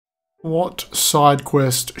What side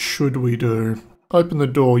quest should we do? Open the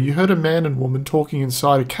door. You heard a man and woman talking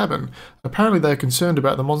inside a cabin. Apparently they are concerned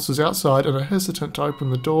about the monsters outside and are hesitant to open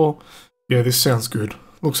the door. Yeah, this sounds good.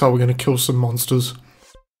 Looks like we're going to kill some monsters.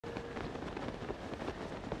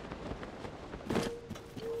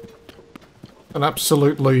 An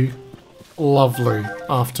absolutely lovely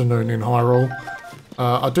afternoon in Hyrule.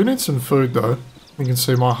 I do need some food though. You can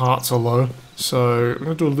see my hearts are low. So I'm going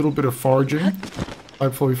to do a little bit of foraging.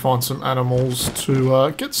 Hopefully find some animals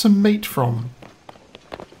to get some meat from.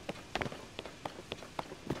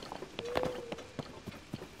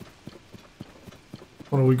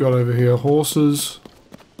 What do we got over here? Horses.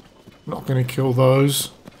 Not going to kill those.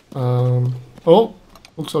 Oh,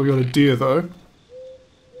 looks like we got a deer though.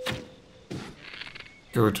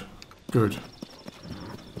 Good, good.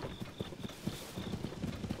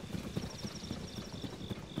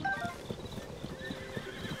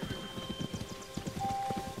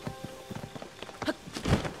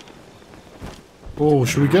 Oh,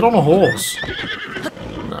 should we get on a horse?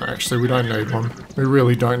 No, actually we don't need one. We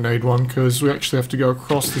really don't need one because we actually have to go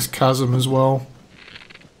across this chasm as well.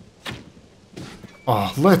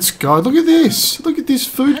 Oh, let's go. Look at this. Look at this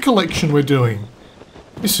food collection we're doing.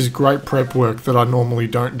 This is great prep work that I normally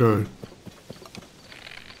don't do.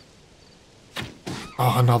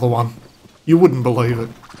 Oh, another one. You wouldn't believe it.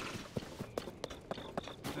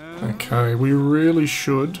 Okay, we really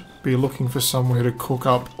should be looking for somewhere to cook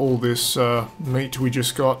up all this meat we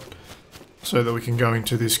just got so that we can go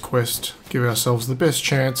into this quest, give ourselves the best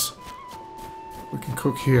chance. We can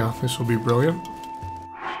cook here. This will be brilliant.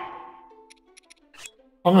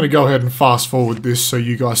 I'm going to go ahead and fast forward this so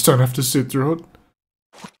you guys don't have to sit through it.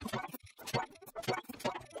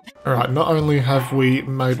 Alright, not only have we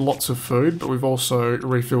made lots of food, but we've also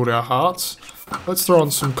refilled our hearts. Let's throw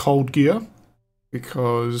on some cold gear,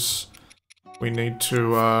 because we need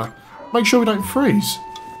to make sure we don't freeze.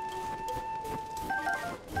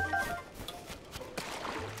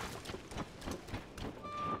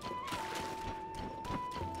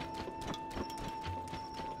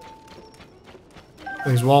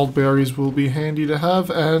 These wild berries will be handy to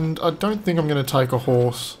have, and I don't think I'm going to take a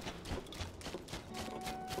horse.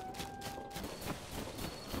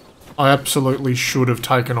 I absolutely should have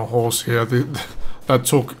taken a horse here. That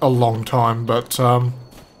took a long time, but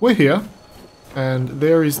we're here. And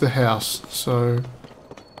there is the house, so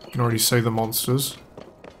you can already see the monsters.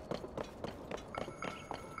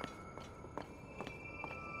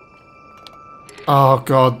 Oh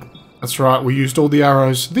god, that's right, we used all the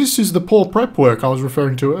arrows. This is the poor prep work I was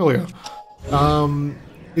referring to earlier.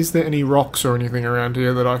 Is there any rocks or anything around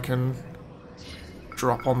here that I can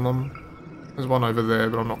drop on them? There's one over there,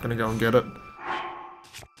 but I'm not going to go and get it.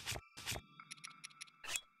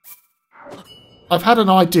 I've had an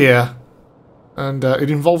idea, and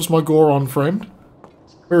it involves my Goron friend.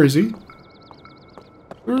 Where is he?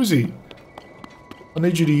 Where is he? I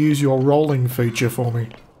need you to use your rolling feature for me.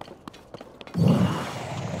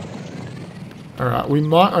 Alright, we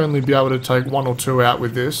might only be able to take one or two out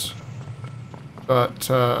with this, but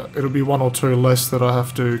it'll be one or two less that I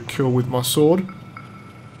have to kill with my sword.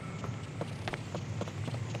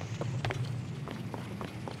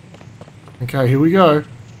 Okay, here we go.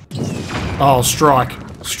 Oh, strike.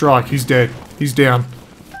 Strike, he's dead. He's down.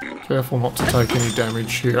 Careful not to take any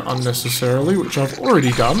damage here unnecessarily, which I've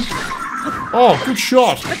already done. Oh, good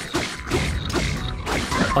shot!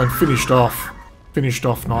 I'm finished off. Finished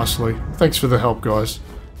off nicely. Thanks for the help, guys.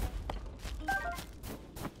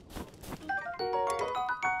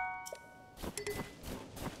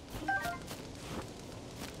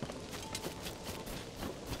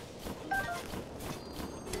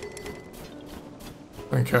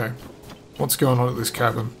 Okay, what's going on at this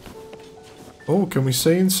cabin? Oh, can we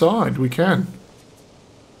see inside? We can.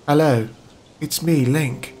 Hello, it's me,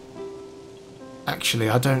 Link. Actually,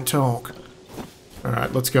 I don't talk.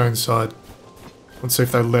 Alright, let's go inside. Let's see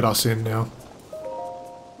if they let us in now.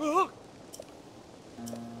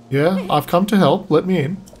 Yeah, I've come to help. Let me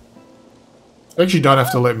in. You actually don't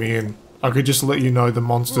have to let me in. I could just let you know the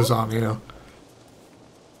monsters aren't here.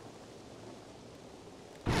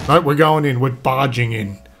 Nope, we're going in. We're barging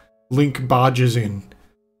in. Link barges in.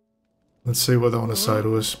 Let's see what they want to say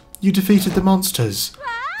to us. You defeated the monsters.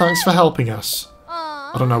 Thanks for helping us.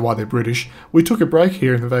 I don't know why they're British. We took a break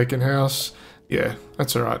here in the vacant house. Yeah,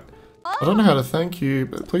 that's alright. I don't know how to thank you,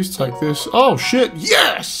 but please take this. Oh shit,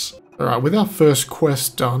 yes! Alright, with our first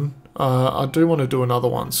quest done, I do want to do another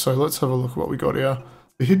one. So let's have a look at what we got here.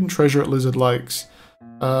 The hidden treasure at Lizard Lakes.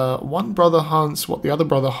 One brother hunts what the other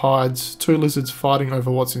brother hides. Two lizards fighting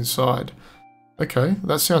over what's inside. Okay,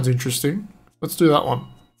 that sounds interesting. Let's do that one.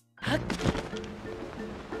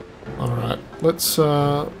 Alright, let's,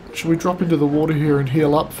 should we drop into the water here and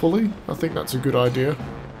heal up fully? I think that's a good idea.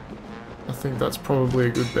 I think that's probably a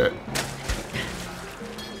good bet.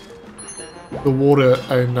 The water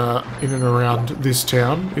in and around this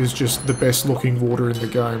town is just the best looking water in the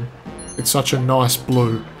game. It's such a nice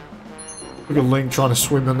blue. Look at Link trying to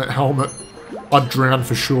swim in that helmet. I'd drown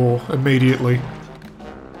for sure, immediately.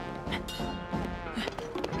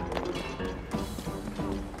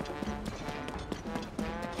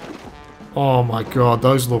 Oh my god,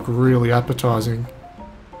 those look really appetizing.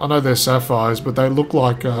 I know they're sapphires, but they look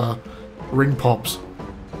like ring pops.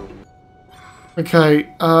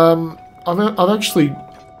 Okay, I've actually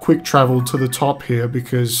quick traveled to the top here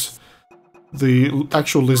because the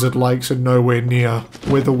actual lizard lakes are nowhere near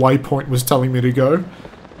where the waypoint was telling me to go.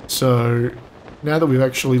 So now that we've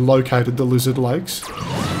actually located the lizard lakes,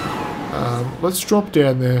 let's drop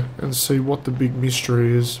down there and see what the big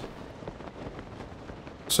mystery is.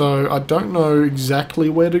 So I don't know exactly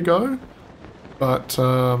where to go, but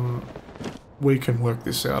we can work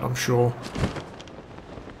this out, I'm sure.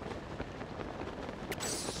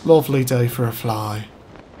 Lovely day for a fly.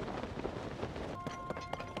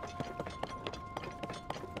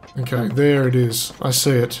 Okay, there it is. I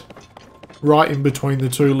see it. Right in between the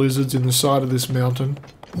two lizards in the side of this mountain.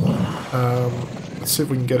 Let's see if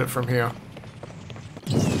we can get it from here.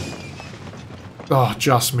 Oh,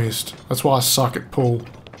 just missed. That's why I suck at pool.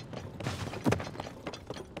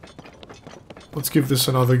 Let's give this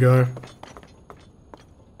another go.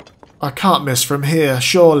 I can't miss from here,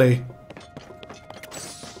 surely.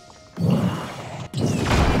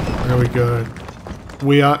 There we go.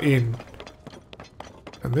 We are in.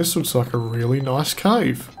 And this looks like a really nice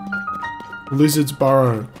cave. Lizard's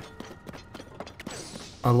Burrow.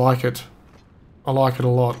 I like it. I like it a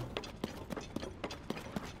lot.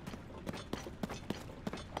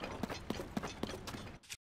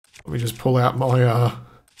 Let me just pull out my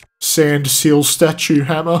sand seal statue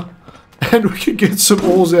hammer and we can get some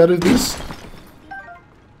ores out of this.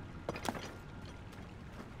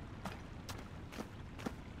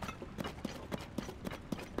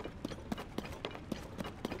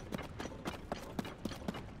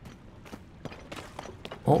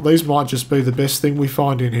 Well, these might just be the best thing we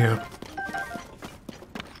find in here.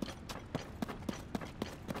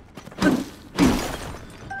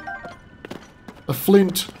 A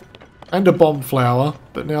flint and a bomb flower,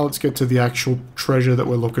 but now let's get to the actual treasure that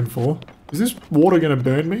we're looking for. Is this water going to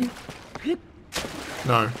burn me?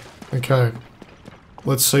 No. Okay.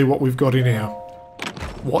 Let's see what we've got in here.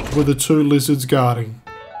 What were the two lizards guarding?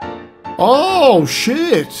 Oh,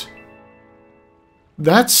 shit!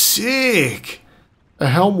 That's sick! A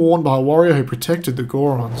helm worn by a warrior who protected the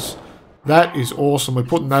Gorons. That is awesome. We're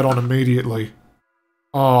putting that on immediately.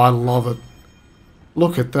 Oh, I love it.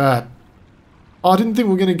 Look at that. I didn't think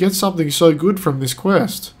we were going to get something so good from this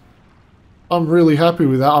quest. I'm really happy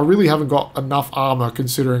with that. I really haven't got enough armor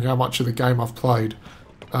considering how much of the game I've played.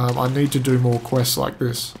 I need to do more quests like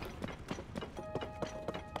this.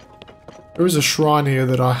 There is a shrine here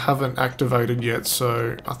that I haven't activated yet,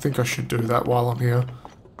 so I think I should do that while I'm here.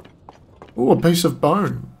 Ooh, a piece of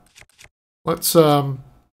bone. Let's do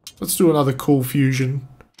another cool fusion.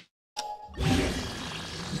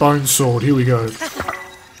 Bone sword, here we go.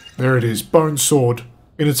 There it is, bone sword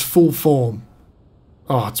in its full form.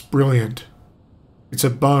 Oh, it's brilliant. It's a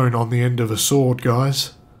bone on the end of a sword,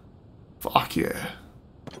 guys. Fuck yeah.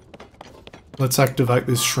 Let's activate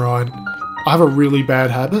this shrine. I have a really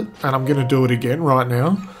bad habit, and I'm going to do it again right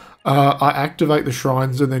now. I activate the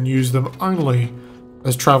shrines and then use them only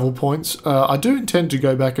as travel points. I do intend to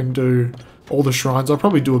go back and do all the shrines. I'll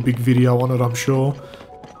probably do a big video on it, I'm sure.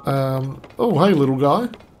 Oh, hey, little guy.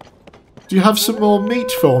 Do you have some more meat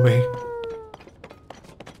for me?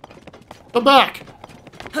 I'm back!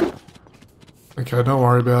 Okay, don't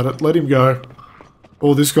worry about it. Let him go.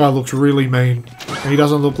 Oh, this guy looks really mean. And he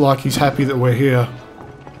doesn't look like he's happy that we're here.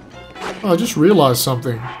 Oh, I just realised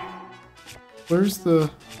something. Where's the...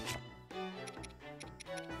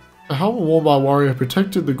 A helmet worn by a warrior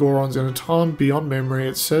protected the Gorons in a time beyond memory.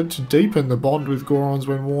 It's said to deepen the bond with Gorons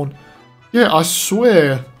when worn. Yeah, I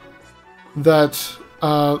swear that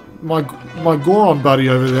my Goron buddy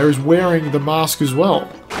over there is wearing the mask as well.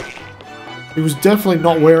 He was definitely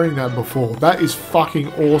not wearing that before. That is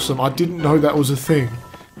fucking awesome. I didn't know that was a thing.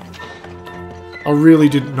 I really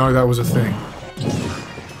didn't know that was a thing.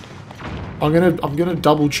 I'm gonna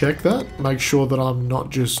double check that, make sure that I'm not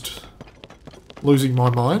just losing my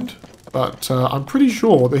mind, but I'm pretty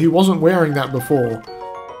sure that he wasn't wearing that before.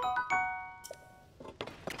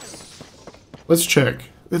 Let's check.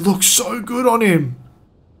 It looks so good on him.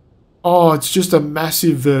 Oh, it's just a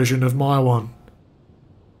massive version of my one.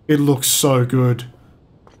 It looks so good.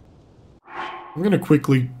 I'm going to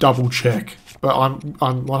quickly double check, but I'm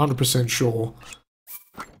 100% sure.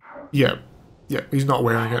 Yeah, he's not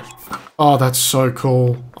wearing it. Oh, that's so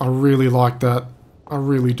cool. I really like that. I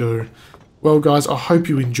really do. Well, guys, I hope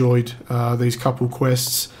you enjoyed these couple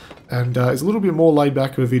quests, and it's a little bit more laid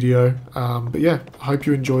back of a video. But yeah, I hope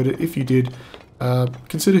you enjoyed it. If you did,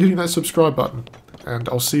 consider hitting that subscribe button, and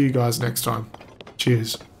I'll see you guys next time.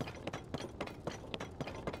 Cheers.